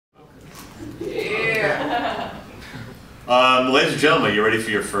Yeah. Ladies and gentlemen, you ready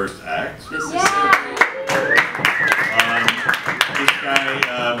for your first act? This is This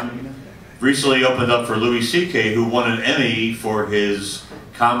guy recently opened up for Louis C.K., who won an Emmy for his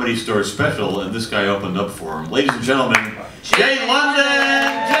Comedy Store special, and this guy opened up for him. Ladies and gentlemen, Jay London!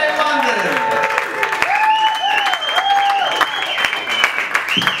 Jay London!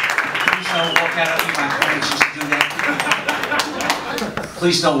 Please don't walk out at me. My parents used to do that.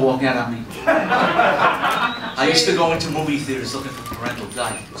 Please don't walk out at me. I used to go into movie theaters looking for parental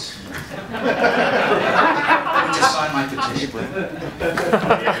guidance. Would you sign my petition?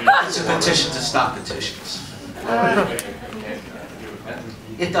 It's a petition to stop petitions.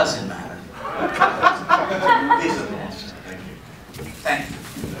 It doesn't matter. These are the best. Thank you.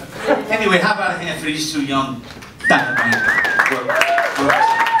 Anyway, how about a hand for these two young dynamite workers?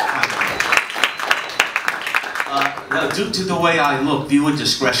 Due to the way I look, viewer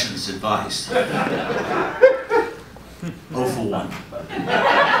discretion is advised. 0 for 1.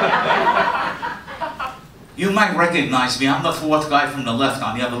 You might recognize me. I'm the 4th guy from the left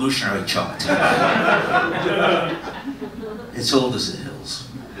on the evolutionary chart. It's old as the hills.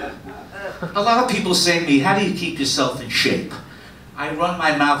 A lot of people say to me, how do you keep yourself in shape? I run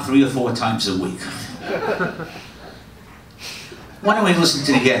my mouth 3 or 4 times a week. Why don't we listen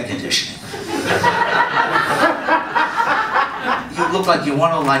to the air conditioning? You look like you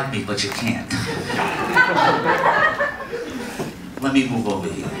want to like me, but you can't. Let me move over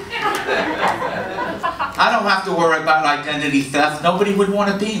here. I don't have to worry about identity theft. Nobody would want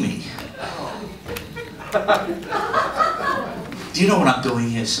to be me. Do you know what I'm doing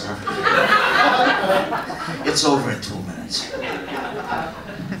here, sir? It's over in 2 minutes.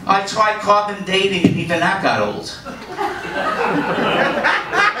 I tried carbon dating and even that got old.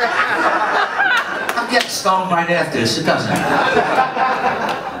 I'm getting stoned right after this, it doesn't matter.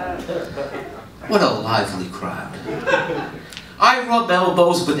 What a lively crowd. I rub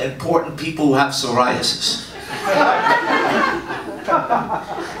elbows with important people who have psoriasis.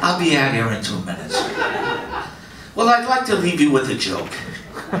 I'll be out here in 2 minutes. Well, I'd like to leave you with a joke.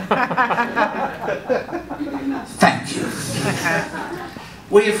 Thank you.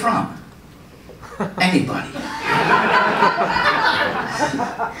 Where you from? Anybody?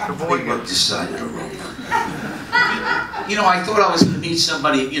 We work this side of the room. You know, I thought I was going to meet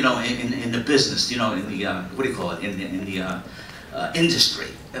somebody, you know, in the business, you know, in the, what do you call it, in the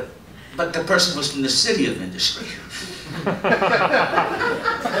industry. But the person was from the city of industry.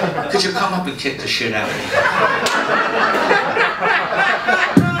 Could you come up and kick the shit out of me?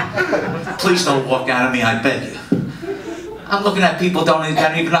 Please don't walk out of me, I beg you. I'm looking at people that are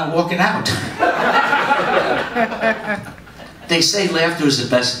even not walking out. They say laughter is the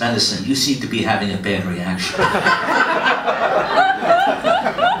best medicine. You seem to be having a bad reaction.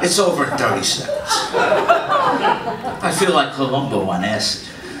 It's over in 30 seconds. I feel like Columbo on acid.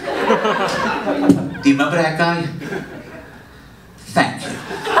 Do you remember that guy? Thank you.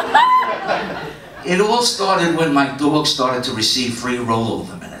 It all started when my dog started to receive free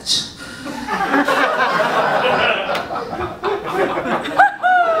rollover minutes.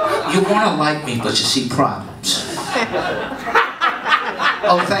 You want to like me, but you see problems.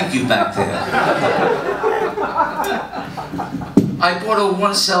 Oh, thank you back there. I bought a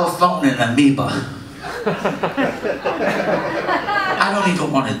 1-cell phone in Amoeba. I don't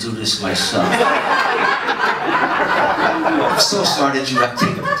even want to do this myself. I'm so sorry that you have to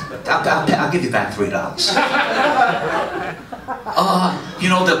take it. I'll give you back $3. You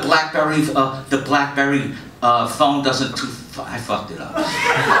know the BlackBerry phone doesn't I fucked it up.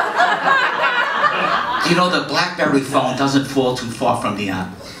 You know the BlackBerry phone doesn't fall too far from the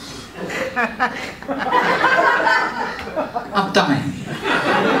apple. I'm dying here.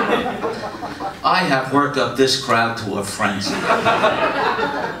 I have worked up this crowd to a frenzy.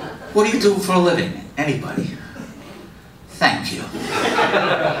 What do you do for a living? Anybody? Thank you.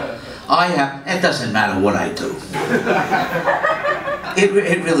 It doesn't matter what I do. It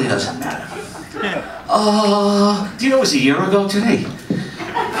really doesn't matter. Do you know it was a year ago today?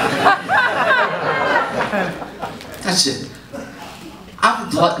 That's it. I'm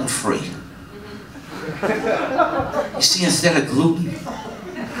gluten-free. You see, instead of gluten,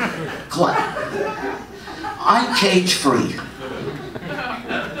 glutton. I'm cage-free.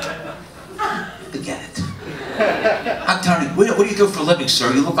 Forget it. I'm telling you, what do you do for a living,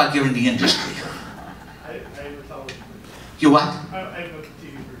 sir? You look like you're in the industry. I'm a television. You what? I'm a TV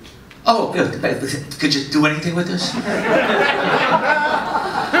producer. Oh, good. Could you do anything with this?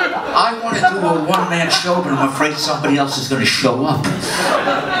 I want to do a one-man show, but I'm afraid somebody else is going to show up.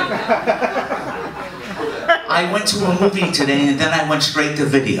 I went to a movie today, and then I went straight to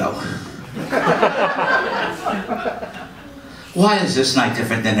video. Why is this night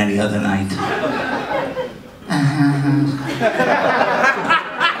different than any other night?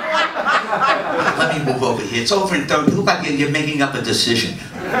 Let me move over here. It's over in 30. You look like you're making up a decision.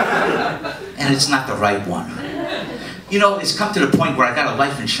 And it's not the right one. You know, it's come to the point where I got a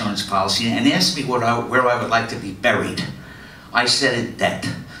life insurance policy and asked me where I would like to be buried. I said in debt.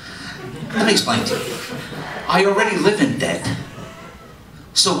 Let me explain to you. I already live in debt.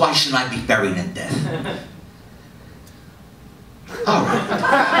 So why should I be buried in debt? All right.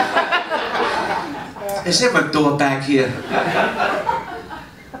 Is there a door back here?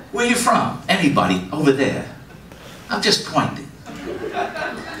 Where are you from? Anybody? Over there. I'm just pointing.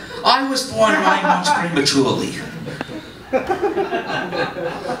 I was born 9 months prematurely.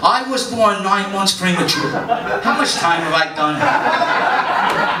 I was born 9 months prematurely. How much time have I done?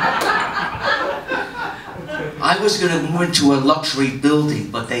 I was going to move into a luxury building,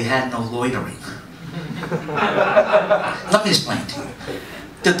 but they had no loitering. Let me explain to you.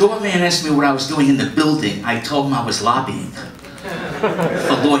 The doorman asked me what I was doing in the building. I told him I was lobbying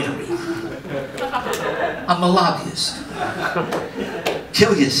for loitering. I'm a lobbyist.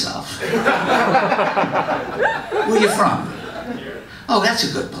 Kill yourself. Where you from? Oh, that's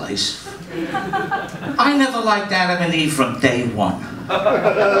a good place. I never liked Adam and Eve from day one.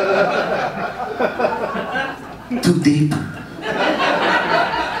 Too deep.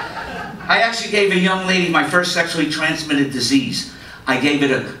 I actually gave a young lady my first sexually transmitted disease. I gave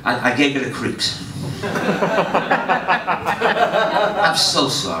it a creeps. I'm so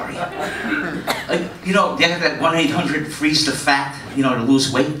sorry. You know, they have that 1-800 freeze the fat, you know, to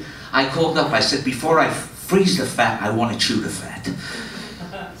lose weight. I called up, I said, before I freeze the fat, I want to chew the fat.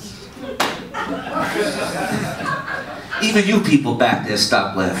 Even you people back there,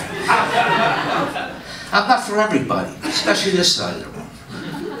 stop laughing. I'm not for everybody, especially this side of the room.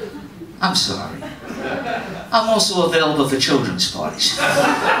 I'm sorry. I'm also available for children's parties.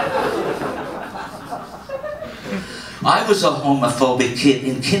 I was a homophobic kid.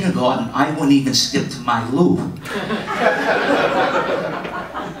 In kindergarten, I wouldn't even skip to my loo.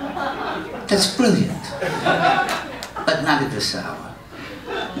 That's brilliant. But not at this hour.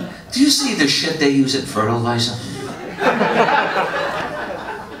 Do you see the shit they use at fertilizer?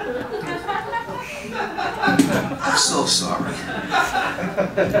 I'm so sorry.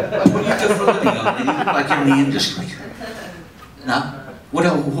 What do you do for a living? You look like you're in the industry. No? What do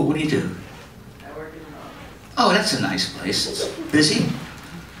you do? Oh, that's a nice place. It's busy?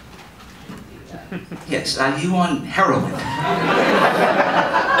 Yes. Are you on heroin?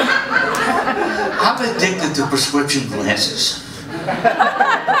 I'm addicted to prescription glasses.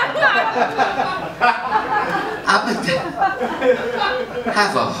 I'm addicted.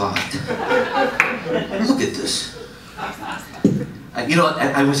 Have a heart. Look at this. You know,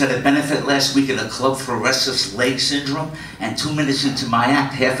 I was at a benefit last week at a club for restless leg syndrome, and 2 minutes into my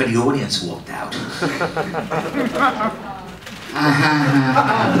act, half of the audience walked out.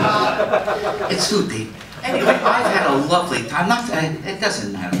 It's too deep. Anyway, I've had a lovely time. It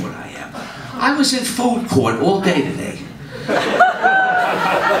doesn't matter what I am. I was in food court all day today.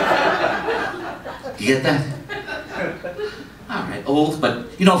 You get that? All right, old, but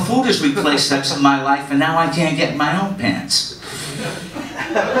you know, food has replaced sex in my life, and now I can't get my own pants.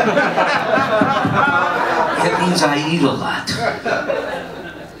 It means I eat a lot.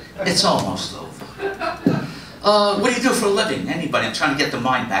 It's almost over. What do you do for a living? Anybody? I'm trying to get the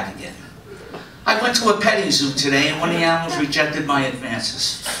mind back again. I went to a petting zoo today, and one of the animals rejected my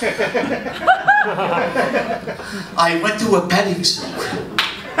advances. I went to a petting zoo.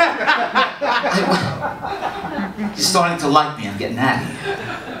 He's starting to like me. I'm getting at him.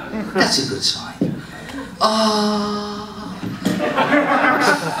 That's a good sign.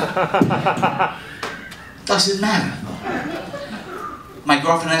 Doesn't matter. My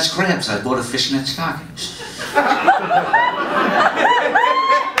girlfriend has crabs. I bought her fishnet stockings.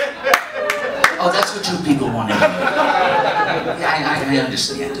 Oh, that's what you people want to hear. Yeah, I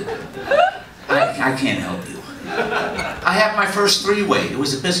understand it. I can't help you. I had my first three-way. It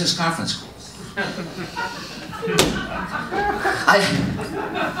was a business conference call.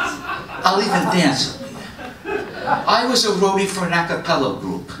 I'll even dance with you. I was a roadie for an a cappella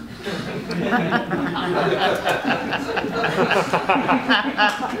group.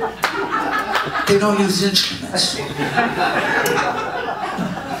 They don't use instruments.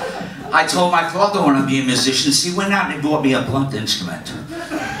 I told my father I want to be a musician, so he went out and he bought me a blunt instrument.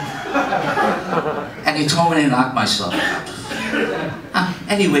 And he told me to knock myself out.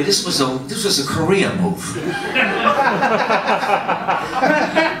 Anyway, this was a career move.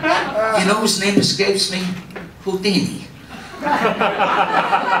 You know whose name escapes me? Houdini.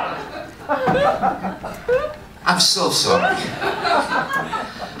 I'm so sorry.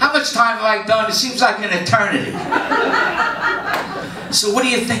 How much time have I done? It seems like an eternity. So what do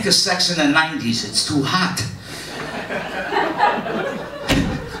you think of sex in the 90s? It's too hot.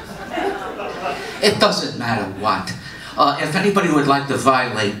 It doesn't matter what. If anybody would like to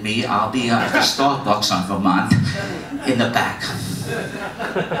violate me, I'll be at the Starbucks on Vermont in the back.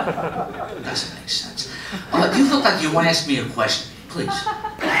 Doesn't make sense. You look like you want to ask me a question. Please.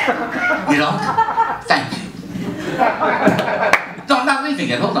 You don't? Thank you. No, I'm not leaving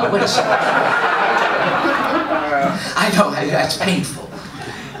it. Hold on, wait a second. I know, that's painful.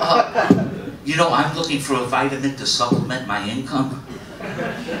 You know, I'm looking for a vitamin to supplement my income.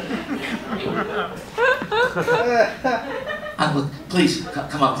 Please,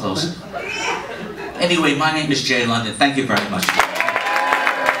 come up closer. Anyway, my name is Jay London. Thank you very much.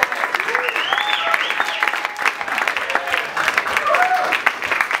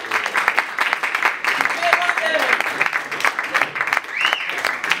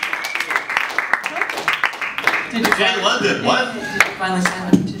 Jay London, what? Did you finally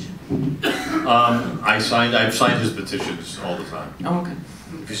sign the petition? I've signed his petitions all the time. Oh, okay.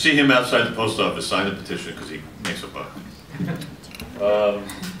 If you see him outside the post office, sign the petition because he makes a buck.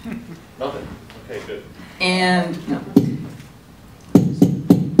 Nothing. Okay, good. And, no. Is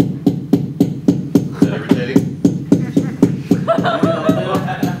that irritating?